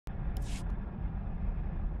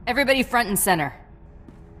Everybody front and center.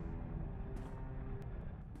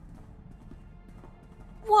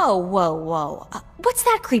 Whoa, whoa, whoa. What's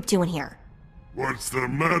that creep doing here? What's the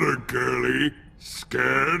matter, girlie?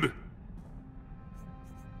 Scared?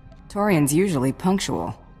 Torian's usually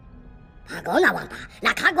punctual.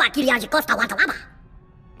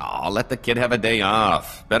 Aw, let the kid have a day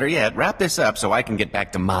off. Better yet, wrap this up so I can get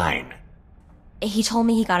back to mine. He told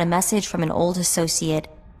me he got a message from an old associate.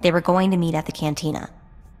 They were going to meet at the cantina.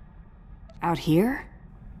 Out here?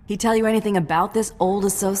 He tell you anything about this old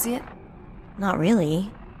associate? Not really.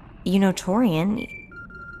 You know Torian.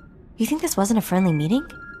 You think this wasn't a friendly meeting?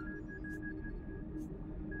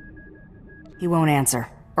 He won't answer.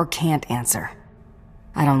 Or can't answer.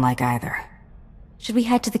 I don't like either. Should we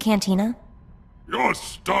head to the cantina? You're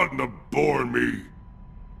starting to bore me.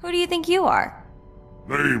 Who do you think you are?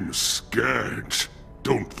 Name's Skaggs.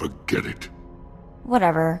 Don't forget it.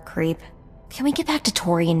 Whatever, creep. Can we get back to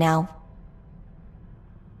Torian now?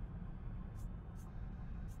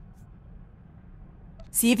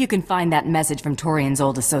 See if you can find that message from Torian's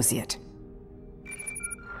old associate.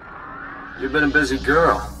 You've been a busy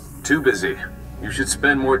girl. Too busy. You should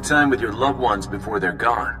spend more time with your loved ones before they're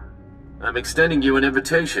gone. I'm extending you an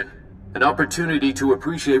invitation. An opportunity to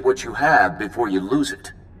appreciate what you have before you lose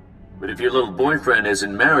it. But if your little boyfriend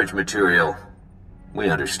isn't marriage material, we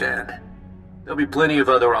understand. There'll be plenty of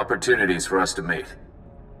other opportunities for us to meet.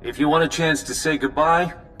 If you want a chance to say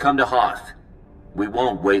goodbye, come to Hoth. We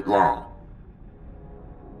won't wait long.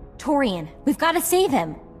 Torian, we've got to save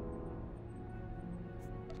him.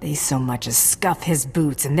 They so much as scuff his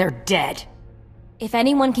boots and they're dead. If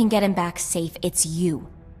anyone can get him back safe, it's you.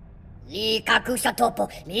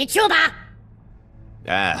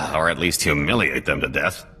 Ah, or at least humiliate them to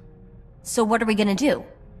death. So what are we gonna do?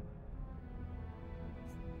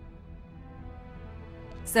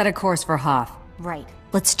 Set a course for Hoth. Right,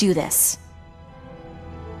 let's do this.